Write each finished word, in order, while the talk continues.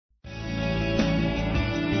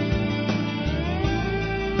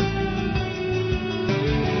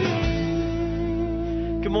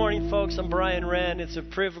Good morning, folks. I'm Brian Wren. It's a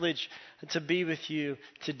privilege to be with you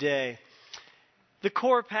today. The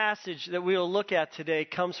core passage that we will look at today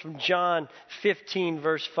comes from John 15,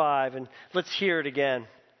 verse 5. And let's hear it again.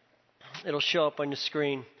 It'll show up on the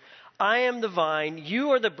screen. I am the vine,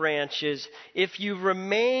 you are the branches. If you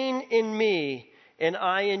remain in me and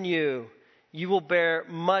I in you, you will bear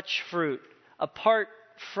much fruit. Apart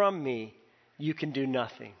from me, you can do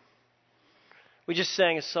nothing. We just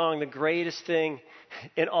sang a song, the greatest thing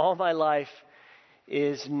in all my life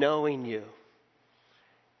is knowing you.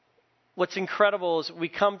 What's incredible is we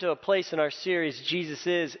come to a place in our series, Jesus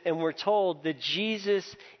Is, and we're told that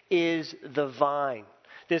Jesus is the vine.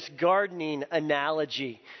 This gardening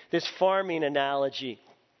analogy, this farming analogy.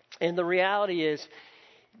 And the reality is,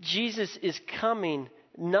 Jesus is coming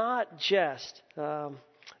not just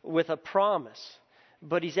with a promise,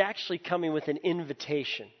 but he's actually coming with an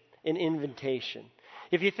invitation. An invitation.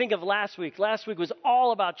 If you think of last week was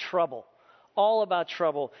all about trouble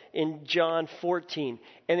in John 14.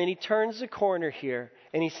 And then he turns the corner here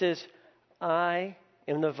and he says, I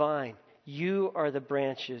am the vine. You are the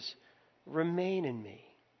branches. Remain in me.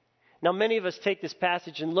 Now, many of us take this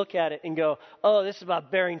passage and look at it and go, oh, this is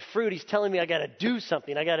about bearing fruit. He's telling me I got to do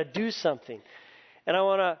something. And I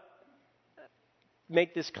want to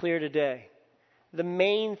make this clear today. The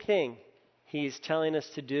main thing he's telling us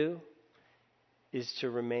to do is to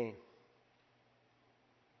remain.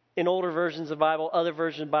 In older versions of the Bible, other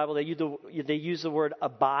versions of the Bible, they use the word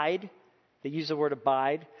abide. They use the word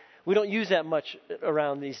abide. We don't use that much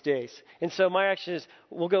around these days. And so my action is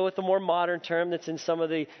we'll go with the more modern term that's in some of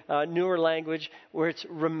the newer language where it's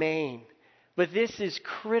remain. But this is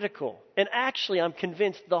critical. And actually, I'm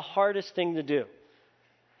convinced the hardest thing to do.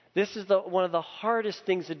 This is one of the hardest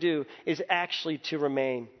things to do is actually to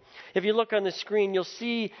remain. If you look on the screen, you'll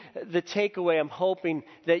see the takeaway I'm hoping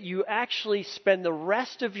that you actually spend the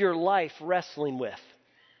rest of your life wrestling with.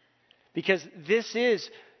 Because this is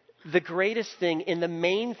the greatest thing and the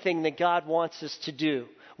main thing that God wants us to do.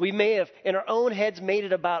 We may have, in our own heads, made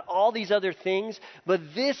it about all these other things, but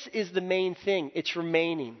this is the main thing. It's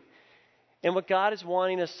remaining. And what God is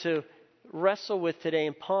wanting us to wrestle with today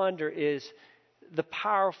and ponder is the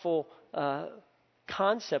powerful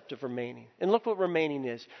concept of remaining. And look what remaining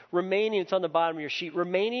is. Remaining, it's on the bottom of your sheet.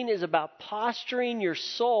 Remaining is about posturing your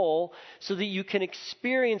soul so that you can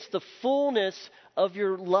experience the fullness of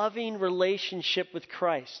your loving relationship with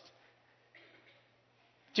Christ.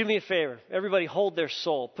 Do me a favor. Everybody hold their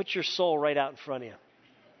soul. Put your soul right out in front of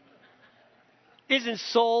you. Isn't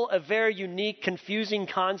soul a very unique, confusing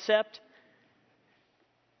concept?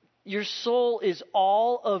 Your soul is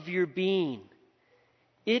all of your being.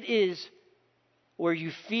 It is where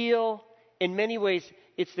you feel. In many ways,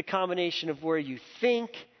 it's the combination of where you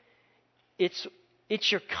think. It's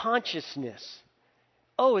your consciousness.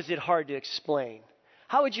 Oh, is it hard to explain?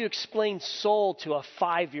 How would you explain soul to a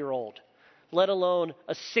 5-year-old, let alone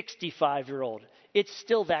a 65-year-old? It's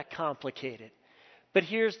still that complicated. But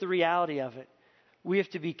here's the reality of it. We have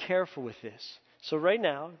to be careful with this. So right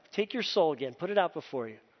now, take your soul again. Put it out before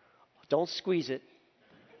you. Don't squeeze it.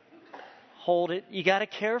 Hold it. You got to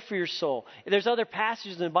care for your soul. There's other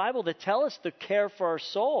passages in the Bible that tell us to care for our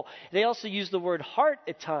soul. They also use the word heart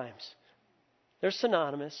at times. They're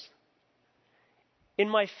synonymous. In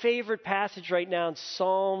my favorite passage right now in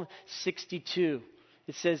Psalm 62,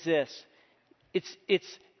 it says this.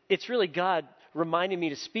 It's really God reminding me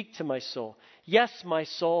to speak to my soul. Yes, my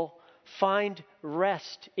soul, find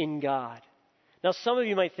rest in God. Now, some of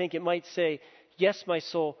you might think it might say, yes, my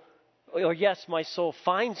soul, or yes, my soul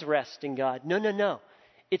finds rest in God. No.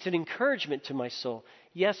 It's an encouragement to my soul.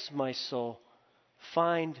 Yes, my soul,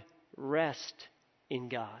 find rest in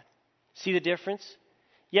God. See the difference?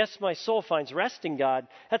 Yes, my soul finds rest in God.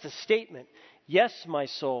 That's a statement. Yes, my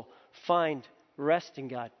soul, find rest in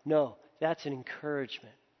God. No, that's an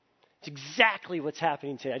encouragement. It's exactly what's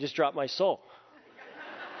happening today. I just dropped my soul.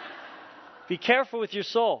 Be careful with your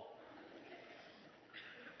soul.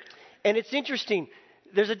 And it's interesting.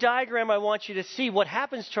 There's a diagram I want you to see. What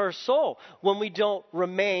happens to our soul when we don't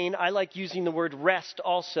remain, I like using the word rest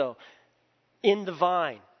also, in the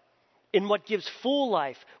vine, in what gives full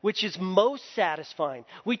life, which is most satisfying.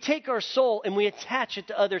 We take our soul and we attach it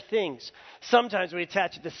to other things. Sometimes we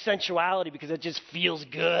attach it to sensuality because it just feels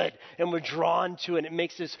good and we're drawn to it. It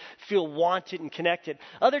makes us feel wanted and connected.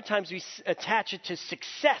 Other times we attach it to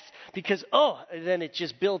success because, then it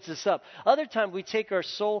just builds us up. Other times we take our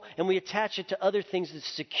soul and we attach it to other things that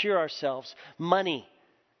secure ourselves. Money.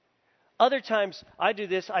 Other times, I do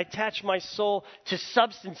this, I attach my soul to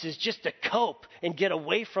substances just to cope and get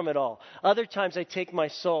away from it all. Other times, I take my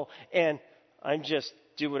soul and I just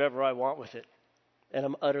do whatever I want with it. and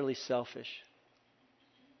I'm utterly selfish.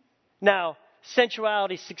 Now,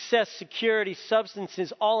 sensuality, success, security,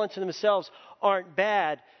 substances, all unto themselves aren't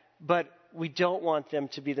bad, but we don't want them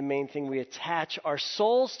to be the main thing we attach our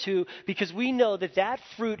souls to, because we know that that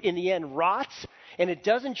fruit in the end rots and it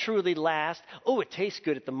doesn't truly last. Oh, it tastes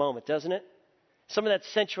good at the moment, doesn't it? Some of that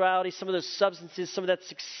sensuality, some of those substances, some of that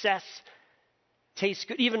success tastes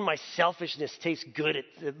good. Even my selfishness tastes good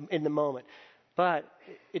in the moment. But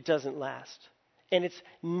it doesn't last. And it's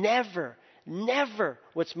never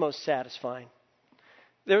what's most satisfying.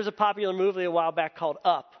 There was a popular movie a while back called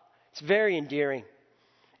Up. It's very endearing.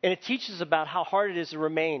 And it teaches about how hard it is to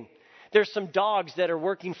remain. There's some dogs that are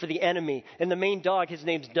working for the enemy. And the main dog, his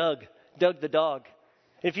name's Doug. Doug the dog.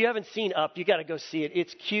 If you haven't seen Up, you got to go see it.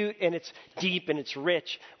 It's cute and it's deep and it's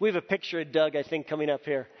rich. We have a picture of Doug, I think, coming up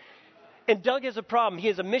here. And Doug has a problem. He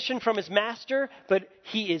has a mission from his master, but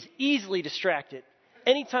he is easily distracted.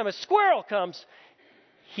 Anytime a squirrel comes,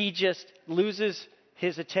 he just loses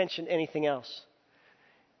his attention to anything else.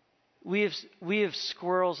 We have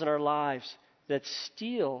squirrels in our lives that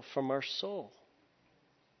steal from our soul.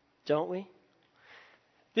 Don't we?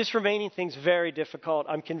 This remaining thing's very difficult,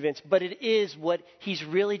 I'm convinced, but it is what he's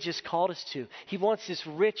really just called us to. He wants this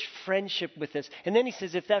rich friendship with us. And then he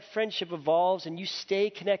says if that friendship evolves and you stay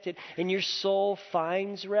connected and your soul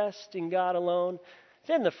finds rest in God alone,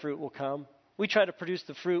 then the fruit will come. We try to produce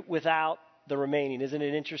the fruit without the remaining. Isn't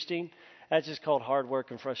it interesting? That's just called hard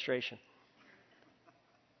work and frustration.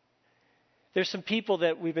 There's some people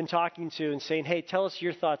that we've been talking to and saying, hey, tell us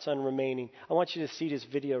your thoughts on remaining. I want you to see this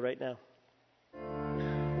video right now.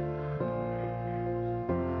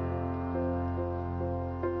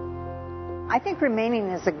 I think remaining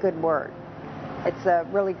is a good word. It's a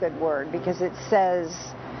really good word because it says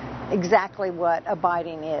exactly what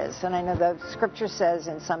abiding is. And I know the scripture says,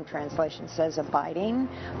 in some translations, says abiding,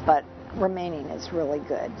 but remaining is really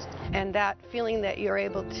good. And that feeling that you're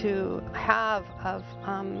able to have of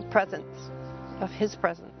presence, of His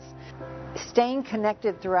presence. Staying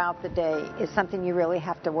connected throughout the day is something you really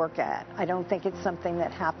have to work at. I don't think it's something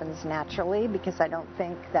that happens naturally because I don't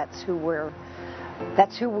think that's who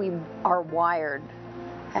we are wired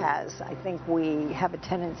as. I think we have a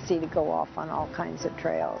tendency to go off on all kinds of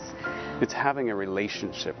trails. It's having a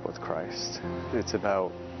relationship with Christ. It's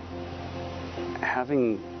about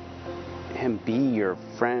having Him be your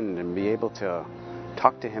friend and be able to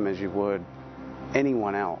talk to Him as you would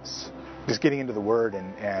anyone else. Just getting into the Word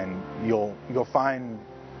and you'll find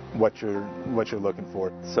what you're looking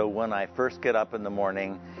for. So when I first get up in the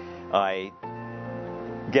morning, I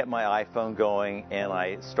get my iPhone going and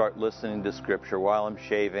I start listening to Scripture while I'm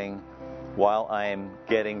shaving, while I'm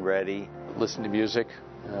getting ready. Listen to music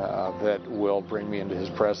that will bring me into His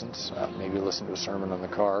presence. Maybe listen to a sermon in the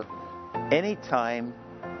car. Anytime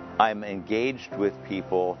I'm engaged with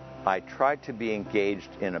people, I try to be engaged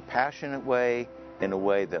in a passionate way, in a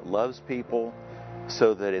way that loves people,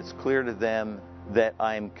 so that it's clear to them that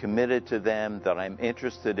I'm committed to them, that I'm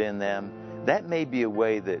interested in them. That may be a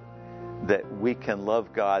way that we can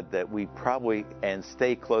love God, that we probably, and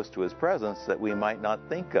stay close to His presence, that we might not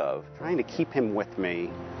think of. Trying to keep Him with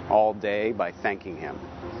me all day by thanking Him.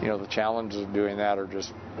 You know, the challenges of doing that are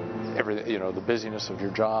just everything, you know, the busyness of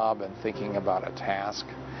your job and thinking about a task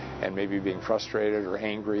and maybe being frustrated or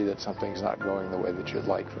angry that something's not going the way that you'd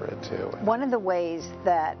like for it to. One of the ways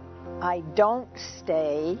that I don't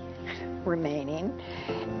stay remaining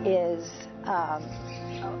is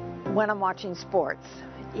when I'm watching sports,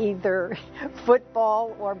 either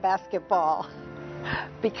football or basketball,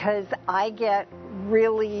 because I get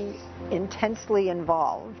really intensely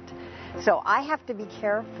involved. So I have to be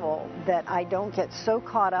careful that I don't get so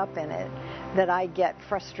caught up in it that I get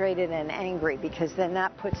frustrated and angry, because then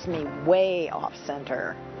that puts me way off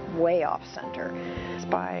center. It's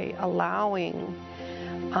by allowing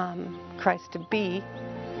Christ to be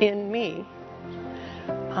in me,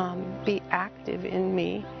 be active in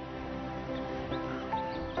me,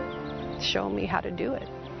 show me how to do it.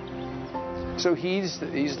 So he's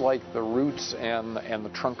like the roots and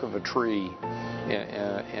the trunk of a tree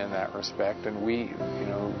in that respect, and we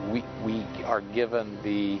are given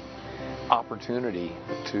the opportunity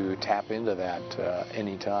to tap into that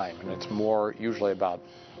anytime, and it's more usually about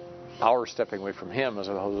our stepping away from Him as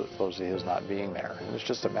opposed to His not being there. And it's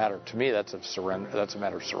just a matter, to me, that's a surrender. That's a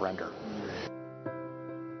matter of surrender.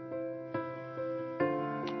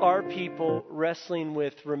 Are people wrestling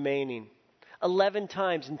with remaining? 11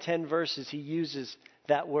 times in 10 verses he uses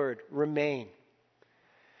that word, remain.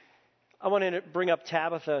 I want to bring up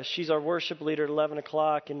Tabitha. She's our worship leader at 11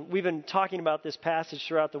 o'clock, and we've been talking about this passage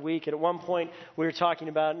throughout the week. And at one point we were talking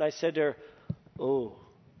about it, and I said to her, oh,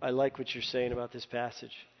 I like what you're saying about this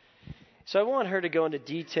passage. So I want her to go into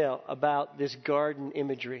detail about this garden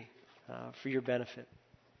imagery for your benefit.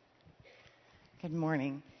 Good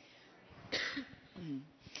morning.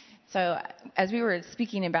 So as we were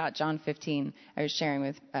speaking about John 15, I was sharing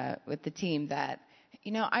with the team that,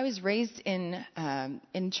 I was raised in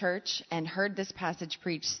church and heard this passage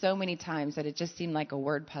preached so many times that it just seemed like a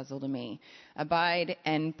word puzzle to me. Abide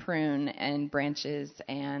and prune and branches,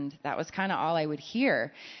 and that was kind of all I would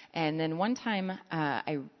hear. And then one time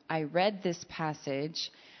I read this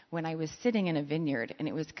passage when I was sitting in a vineyard, and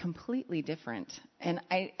it was completely different. And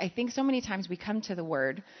I think so many times we come to the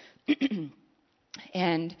word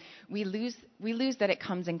and we lose that it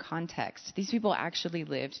comes in context. These people actually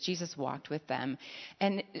lived. Jesus walked with them.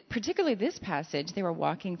 And particularly this passage, they were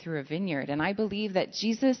walking through a vineyard. And I believe that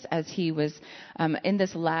Jesus, as he was in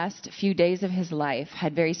this last few days of his life,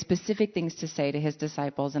 had very specific things to say to his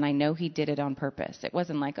disciples. And I know he did it on purpose. It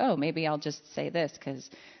wasn't like, oh, maybe I'll just say this because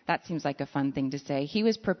that seems like a fun thing to say. He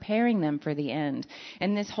was preparing them for the end.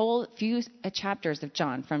 And this whole few chapters of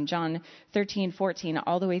John, from John 13, 14,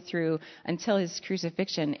 all the way through until his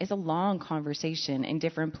crucifixion, is a long conversation in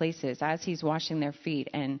different places as he's washing their feet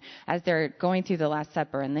and as they're going through the Last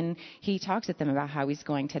Supper. And then he talks at them about how he's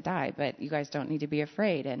going to die, but you guys don't need to be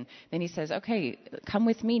afraid. And then he says, okay, come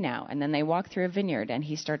with me now. And then they walk through a vineyard, and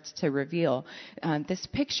he starts to reveal this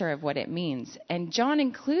picture of what it means. And John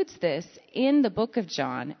includes this in the book of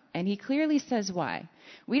John, and he clearly says why.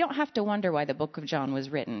 We don't have to wonder why the book of John was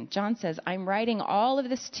written. John says, I'm writing all of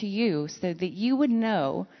this to you so that you would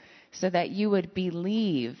know, so that you would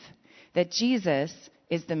believe that Jesus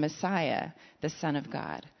is the Messiah, the Son of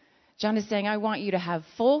God. John is saying, I want you to have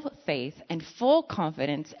full faith and full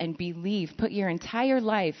confidence and believe. Put your entire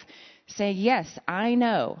life, say, yes, I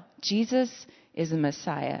know Jesus is the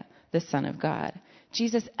Messiah, the Son of God.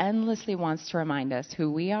 Jesus endlessly wants to remind us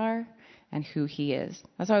who we are and who he is.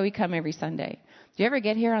 That's why we come every Sunday. Do you ever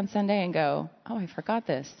get here on Sunday and go, oh, I forgot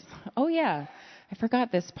this. Oh, yeah, I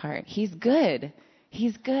forgot this part. He's good.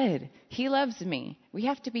 He's good. He loves me. We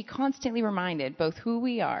have to be constantly reminded both who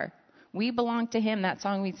we are. We belong to him, that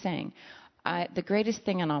song we sang. The greatest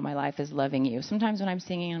thing in all my life is loving you. Sometimes when I'm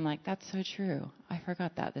singing, I'm like, that's so true. I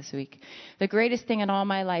forgot that this week. The greatest thing in all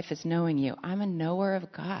my life is knowing you. I'm a knower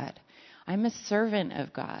of God. I'm a servant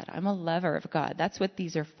of God. I'm a lover of God. That's what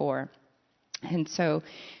these are for. And so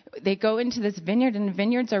they go into this vineyard, and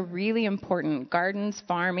vineyards are really important. Gardens,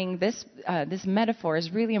 farming, this metaphor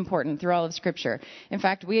is really important through all of Scripture. In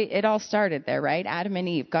fact, it all started there, right? Adam and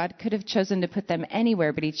Eve. God could have chosen to put them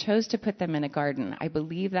anywhere, but he chose to put them in a garden. I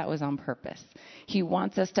believe that was on purpose. He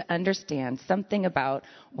wants us to understand something about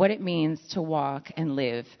what it means to walk and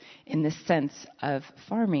live in the sense of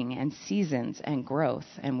farming and seasons and growth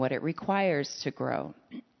and what it requires to grow.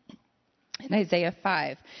 In Isaiah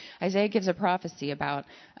 5, Isaiah gives a prophecy about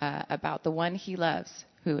the one he loves,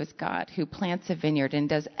 who is God, who plants a vineyard and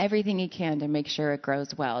does everything he can to make sure it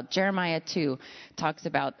grows well. Jeremiah 2 talks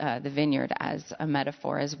about the vineyard as a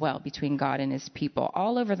metaphor as well between God and his people.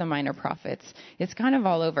 All over the minor prophets. It's kind of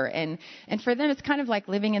all over. And for them, it's kind of like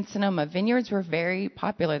living in Sonoma. Vineyards were very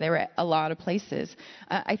popular. They were at a lot of places.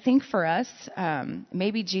 I think for us,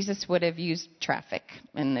 maybe Jesus would have used traffic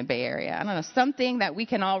in the Bay Area. I don't know, something that we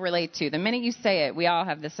can all relate to. The minute you say it, we all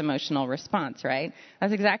have this emotional response, right?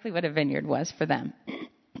 That's exactly what a vineyard was for them.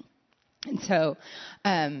 And so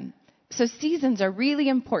seasons are really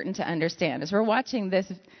important to understand. As we're watching this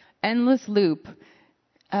endless loop,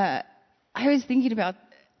 I was thinking about,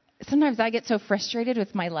 sometimes I get so frustrated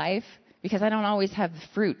with my life because I don't always have the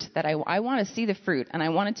fruit that I want to see the fruit, and I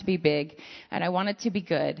want it to be big, and I want it to be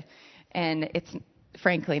good, and it's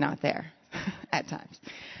frankly not there at times.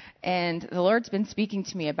 And the Lord's been speaking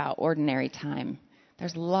to me about ordinary time.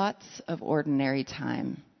 There's lots of ordinary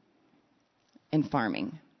time in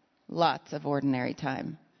farming. Lots of ordinary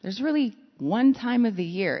time. There's really one time of the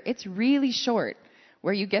year. It's really short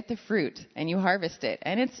where you get the fruit and you harvest it.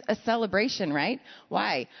 And it's a celebration, right?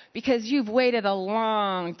 Why? Because you've waited a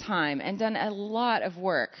long time and done a lot of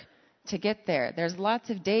work to get there. There's lots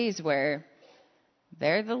of days where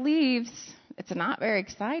they're the leaves. It's not very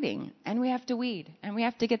exciting. And we have to weed and we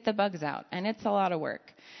have to get the bugs out. And it's a lot of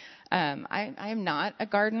work. I am not a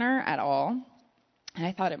gardener at all. And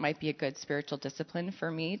I thought it might be a good spiritual discipline for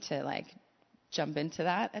me to jump into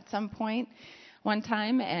that at some point one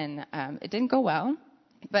time. And it didn't go well.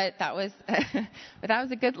 But that was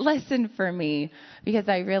a good lesson for me because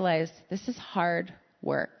I realized this is hard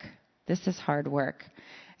work. This is hard work.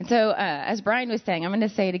 And so, as Brian was saying, I'm going to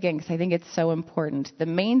say it again because I think it's so important. The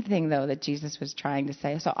main thing, though, that Jesus was trying to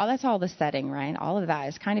say, so that's all the setting, right? All of that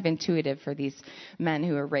is kind of intuitive for these men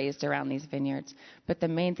who are raised around these vineyards. But the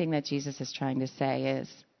main thing that Jesus is trying to say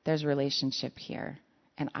is there's relationship here,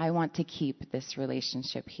 and I want to keep this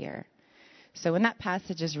relationship here. So when that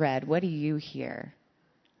passage is read, what do you hear?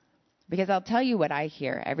 Because I'll tell you what I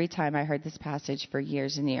hear every time I heard this passage for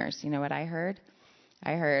years and years. You know what I heard?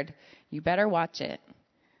 I heard, you better watch it.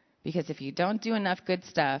 Because if you don't do enough good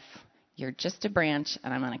stuff, you're just a branch,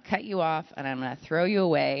 and I'm going to cut you off, and I'm going to throw you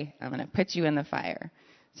away. I'm going to put you in the fire.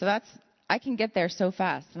 So I can get there so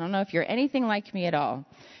fast. I don't know if you're anything like me at all,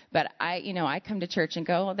 but I come to church and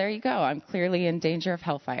go, well, there you go. I'm clearly in danger of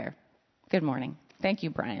hellfire. Good morning. Thank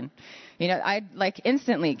you, Brian. I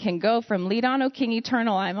instantly can go from lead on, O King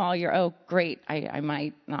Eternal, I'm all your, oh, great, I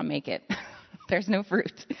might not make it. There's no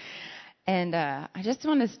fruit. And I just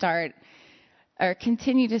want to start or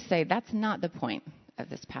continue to say that's not the point of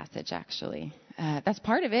this passage, actually. That's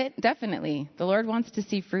part of it, definitely. The Lord wants to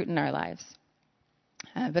see fruit in our lives.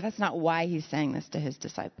 But that's not why he's saying this to his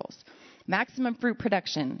disciples. Maximum fruit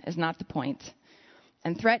production is not the point.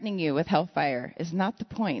 And threatening you with hellfire is not the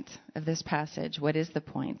point of this passage. What is the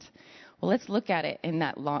point? Well, let's look at it in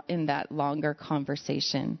that longer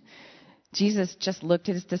conversation. Jesus just looked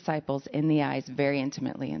at his disciples in the eyes very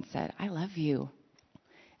intimately and said, I love you.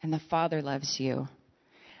 And the Father loves you.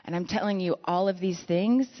 And I'm telling you all of these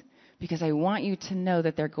things because I want you to know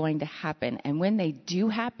that they're going to happen. And when they do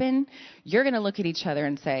happen, you're going to look at each other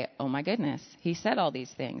and say, oh my goodness, he said all these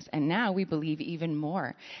things. And now we believe even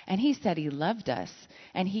more. And he said he loved us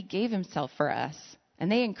and he gave himself for us.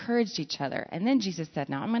 And they encouraged each other. And then Jesus said,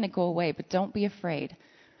 now I'm going to go away, but don't be afraid.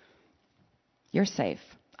 You're safe.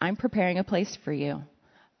 I'm preparing a place for you.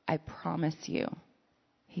 I promise you.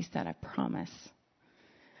 He said, I promise.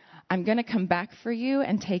 I'm going to come back for you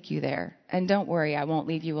and take you there. And don't worry, I won't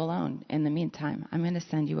leave you alone. In the meantime, I'm going to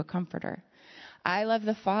send you a comforter. I love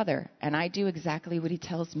the Father, and I do exactly what he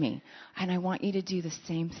tells me. And I want you to do the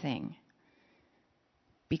same thing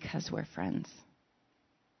because we're friends.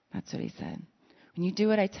 That's what he said. When you do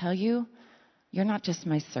what I tell you, you're not just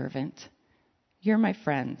my servant. You're my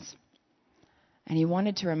friends. And he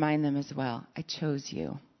wanted to remind them as well, I chose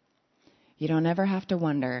you. You don't ever have to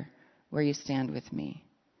wonder where you stand with me.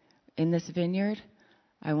 In this vineyard,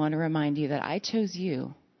 I want to remind you that I chose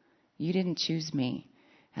you. You didn't choose me.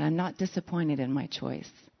 And I'm not disappointed in my choice.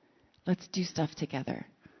 Let's do stuff together.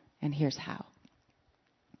 And here's how.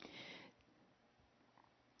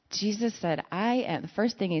 Jesus said, the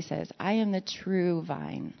first thing he says, I am the true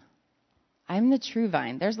vine. I'm the true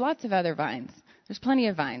vine. There's lots of other vines. There's plenty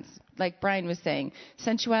of vines. Like Brian was saying,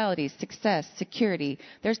 sensuality, success, security.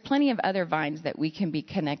 There's plenty of other vines that we can be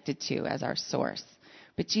connected to as our source.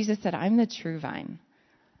 But Jesus said, I'm the true vine.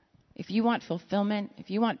 If you want fulfillment, if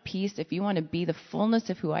you want peace, if you want to be the fullness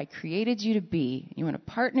of who I created you to be, you want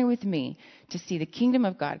to partner with me to see the kingdom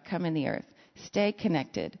of God come in the earth, stay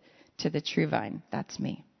connected to the true vine. That's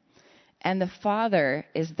me. And the Father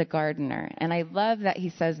is the gardener. And I love that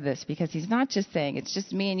he says this because he's not just saying, it's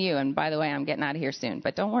just me and you. And by the way, I'm getting out of here soon.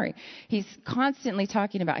 But don't worry. He's constantly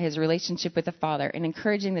talking about his relationship with the Father and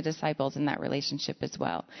encouraging the disciples in that relationship as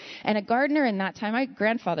well. And a gardener in that time, my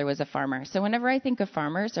grandfather was a farmer. So whenever I think of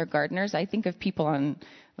farmers or gardeners, I think of people on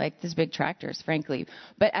like these big tractors, frankly.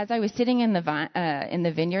 But as I was sitting in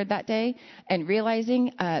the vineyard that day and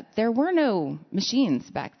realizing there were no machines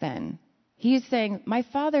back then. He's saying, my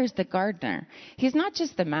Father's the gardener. He's not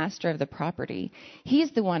just the master of the property. He's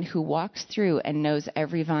the one who walks through and knows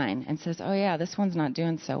every vine and says, oh yeah, this one's not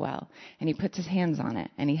doing so well. And he puts his hands on it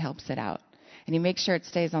and he helps it out. And he makes sure it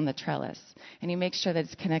stays on the trellis. And he makes sure that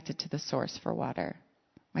it's connected to the source for water.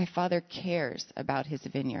 My Father cares about his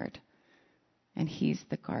vineyard. And he's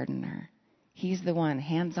the gardener. He's the one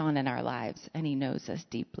hands-on in our lives and he knows us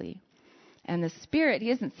deeply. And the Spirit, he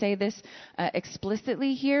doesn't say this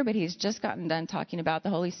explicitly here, but he's just gotten done talking about the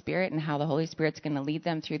Holy Spirit and how the Holy Spirit's going to lead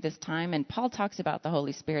them through this time. And Paul talks about the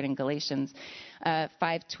Holy Spirit in Galatians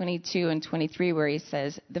 5:22 and 23, where he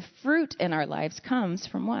says, the fruit in our lives comes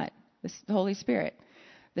from what? The Holy Spirit.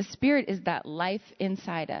 The Spirit is that life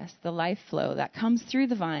inside us, the life flow that comes through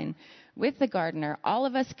the vine with the gardener, all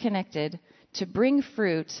of us connected to bring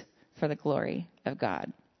fruit for the glory of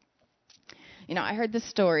God. You know, I heard this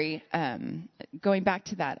story, going back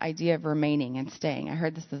to that idea of remaining and staying.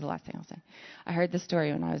 This is the last thing I'll say. I heard this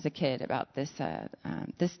story when I was a kid about this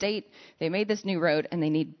state. They made this new road, and they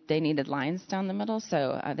needed lines down the middle,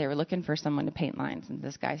 so they were looking for someone to paint lines. And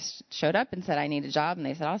this guy showed up and said, I need a job. And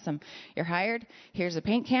they said, awesome, you're hired. Here's a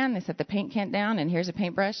paint can. They set the paint can down, and here's a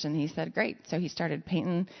paintbrush. And he said, great. So he started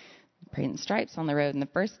painting painting stripes on the road. And the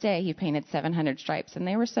first day he painted 700 stripes, and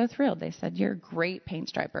they were so thrilled. They said, "You're a great paint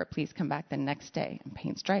striper. Please come back the next day and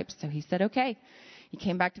paint stripes." So he said, okay. He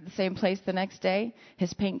came back to the same place the next day.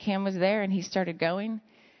 His paint can was there, and he started going.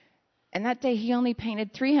 And that day he only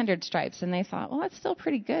painted 300 stripes, and they thought, well, that's still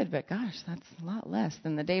pretty good, but gosh, that's a lot less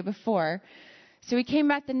than the day before. So he came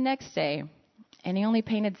back the next day, and he only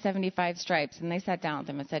painted 75 stripes, and they sat down with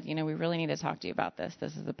him and said, we really need to talk to you about this.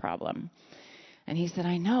 This is the problem. And he said,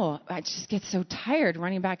 I know. I just get so tired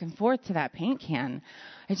running back and forth to that paint can.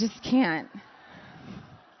 I just can't.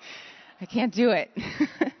 I can't do it.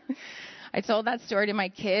 I told that story to my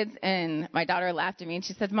kids, and my daughter laughed at me, and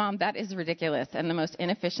she said, Mom, that is ridiculous and the most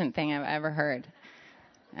inefficient thing I've ever heard.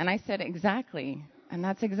 And I said, exactly. And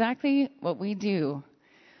that's exactly what we do.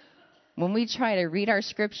 When we try to read our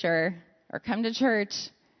scripture or come to church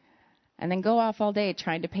and then go off all day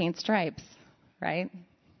trying to paint stripes, right?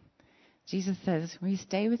 Jesus says, will you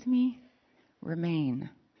stay with me? Remain.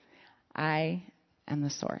 I am the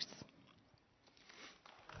source.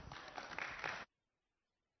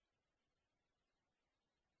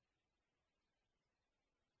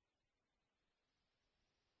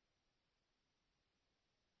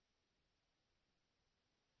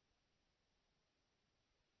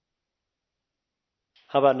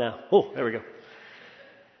 How about now? Oh, there we go.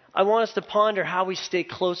 I want us to ponder how we stay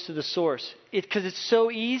close to the source. Because it's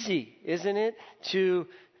so easy, isn't it, to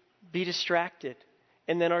be distracted.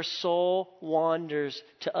 And then our soul wanders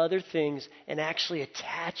to other things and actually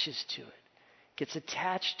attaches to it. Gets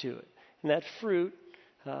attached to it. And that fruit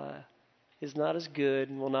is not as good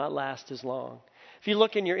and will not last as long. If you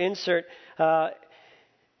look in your insert,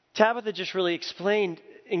 Tabitha just really explained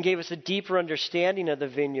and gave us a deeper understanding of the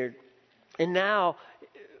vineyard. And now,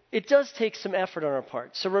 it does take some effort on our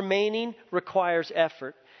part. So remaining requires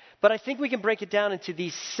effort. But I think we can break it down into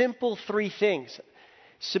these simple 3 things.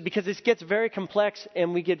 So because this gets very complex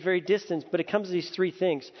and we get very distant, but it comes to these 3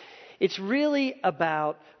 things. It's really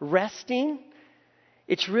about resting.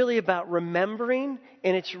 It's really about remembering.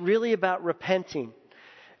 And it's really about repenting.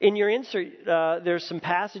 In your insert, there's some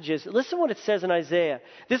passages. Listen to what it says in Isaiah.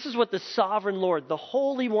 This is what the sovereign Lord, the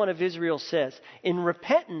Holy One of Israel says. In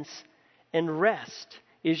repentance and rest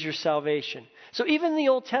is your salvation. So even in the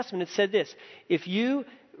Old Testament, it said this: if you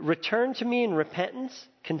return to me in repentance,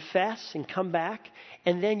 confess, and come back,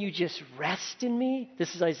 and then you just rest in me,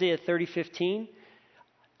 this is Isaiah 30:15,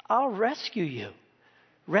 I'll rescue you.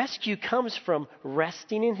 Rescue comes from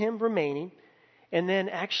resting in him, remaining, and then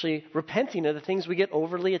actually repenting of the things we get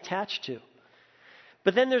overly attached to.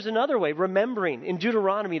 But then there's another way, remembering. In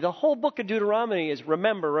Deuteronomy, the whole book of Deuteronomy is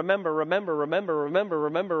remember, remember, remember, remember, remember,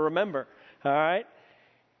 remember, remember. All right?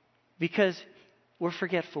 Because we're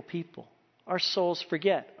forgetful people. Our souls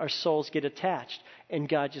forget. Our souls get attached. And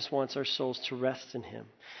God just wants our souls to rest in him.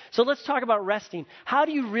 So let's talk about resting. How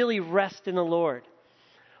do you really rest in the Lord?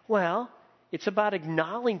 Well, it's about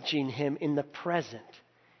acknowledging him in the present.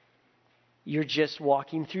 You're just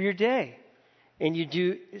walking through your day. And you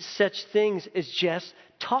do such things as just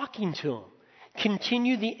talking to him.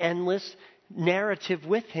 Continue the endless narrative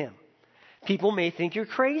with him. People may think you're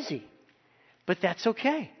crazy. But that's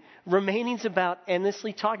okay. Remaining's about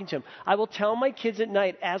endlessly talking to him. I will tell my kids at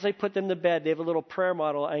night as I put them to bed, they have a little prayer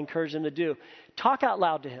model I encourage them to do. Talk out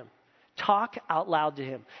loud to him. Talk out loud to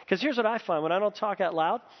him. Because here's what I find. When I don't talk out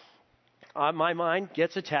loud, my mind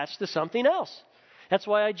gets attached to something else. That's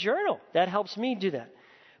why I journal. That helps me do that.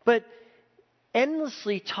 But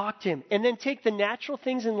endlessly talk to him. And then take the natural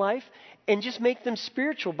things in life and just make them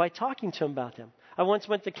spiritual by talking to him about them. I once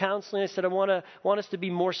went to counseling. I said, I want us to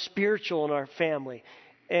be more spiritual in our family.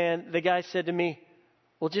 And the guy said to me,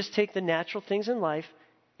 well, just take the natural things in life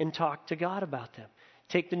and talk to God about them.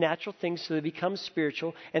 Take the natural things so they become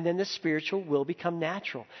spiritual, and then the spiritual will become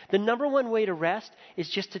natural. The number one way to rest is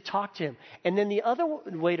just to talk to him. And then the other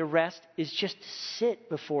way to rest is just to sit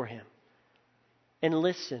before him and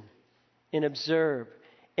listen and observe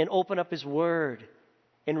and open up his word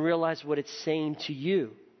and realize what it's saying to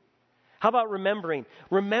you. How about remembering?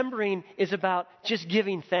 Remembering is about just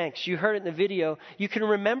giving thanks. You heard it in the video. You can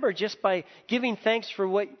remember just by giving thanks for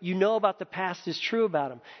what you know about the past is true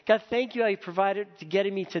about him. God, thank you how you provided to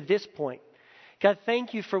getting me to this point. God,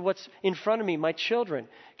 thank you for what's in front of me, my children.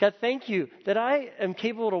 God, thank you that I am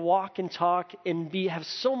capable to walk and talk and have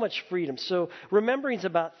so much freedom. So remembering is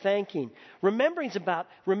about thanking. Remembering is about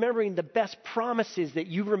remembering the best promises that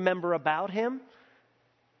you remember about him.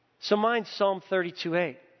 So mine's Psalm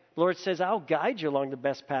 32:8. The Lord says, I'll guide you along the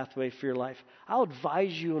best pathway for your life. I'll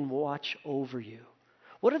advise you and watch over you.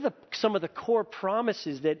 What are some of the core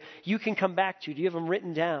promises that you can come back to? Do you have them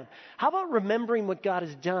written down? How about remembering what God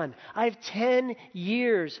has done? I have 10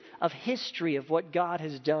 years of history of what God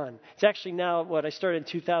has done. It's actually now, I started in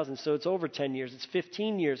 2000, so it's over 10 years. It's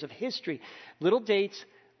 15 years of history. Little dates,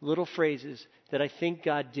 little phrases that I think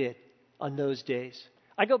God did on those days.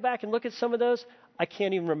 I go back and look at some of those, I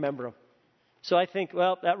can't even remember them. So I think,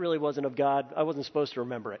 well, that really wasn't of God. I wasn't supposed to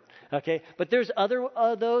remember it. Okay? But there's other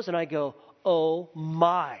those, and I go, oh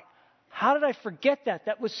my. How did I forget that?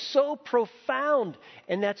 That was so profound.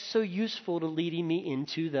 And that's so useful to leading me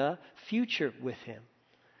into the future with Him.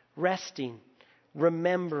 Resting,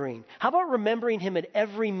 remembering. How about remembering Him at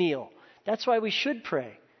every meal? That's why we should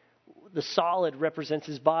pray. The solid represents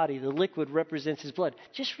His body. The liquid represents His blood.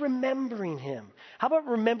 Just remembering Him. How about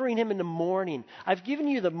remembering Him in the morning? I've given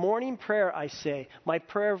you the morning prayer, I say. My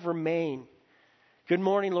prayer of remain. Good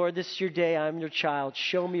morning, Lord. This is your day. I'm your child.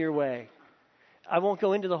 Show me your way. I won't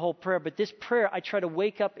go into the whole prayer, but this prayer I try to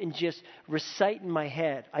wake up and just recite in my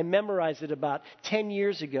head. I memorized it about 10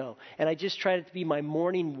 years ago, and I just tried it to be my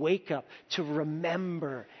morning wake up to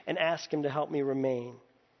remember and ask Him to help me remain.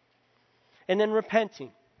 And then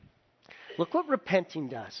repenting. Look what repenting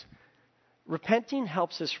does. Repenting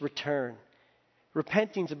helps us return.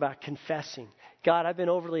 Repenting is about confessing. God, I've been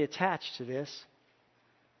overly attached to this.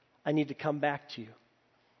 I need to come back to you.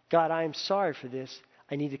 God, I am sorry for this.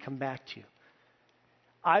 I need to come back to you.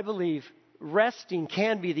 I believe resting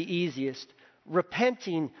can be the easiest.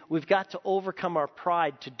 Repenting, we've got to overcome our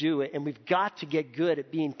pride to do it, and we've got to get good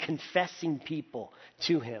at being confessing people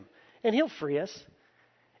to Him. And He'll free us.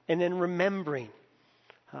 And then remembering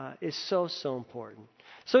is so, so important.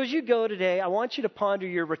 So as you go today, I want you to ponder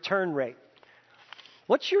your return rate.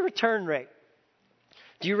 What's your return rate?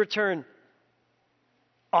 Do you return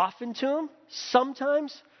often to Him,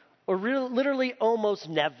 sometimes, or literally almost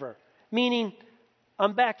never? Meaning,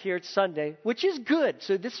 I'm back here, it's Sunday, which is good.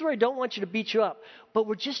 So this is where I don't want you to beat you up. But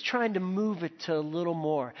we're just trying to move it to a little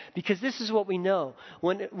more. Because this is what we know.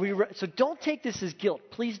 So don't take this as guilt.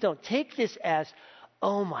 Please don't. Take this as,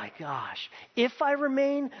 oh my gosh, if I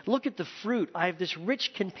remain, look at the fruit. I have this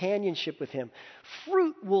rich companionship with Him.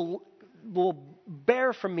 Fruit will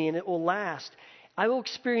bear from me and it will last. I will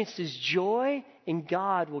experience His joy and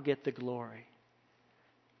God will get the glory.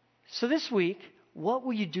 So this week, what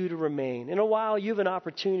will you do to remain? In a while, you have an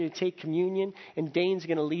opportunity to take communion, and Dane's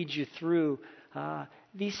going to lead you through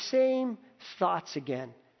these same thoughts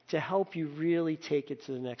again to help you really take it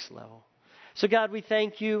to the next level. So God, we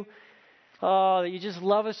thank you that you just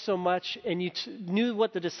love us so much, and you knew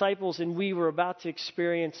what the disciples and we were about to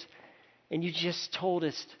experience, and you just told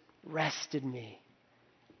us, rest in me.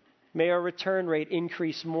 May our return rate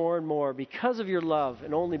increase more and more because of your love,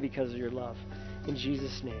 and only because of your love. In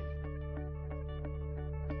Jesus' name.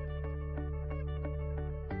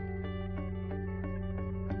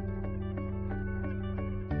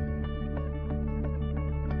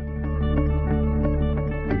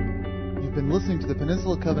 Listening to the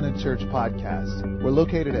Peninsula Covenant Church podcast. We're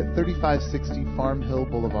located at 3560 Farm Hill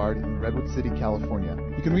Boulevard in Redwood City, California.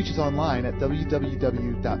 You can reach us online at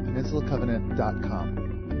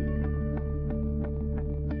www.peninsulacovenant.com.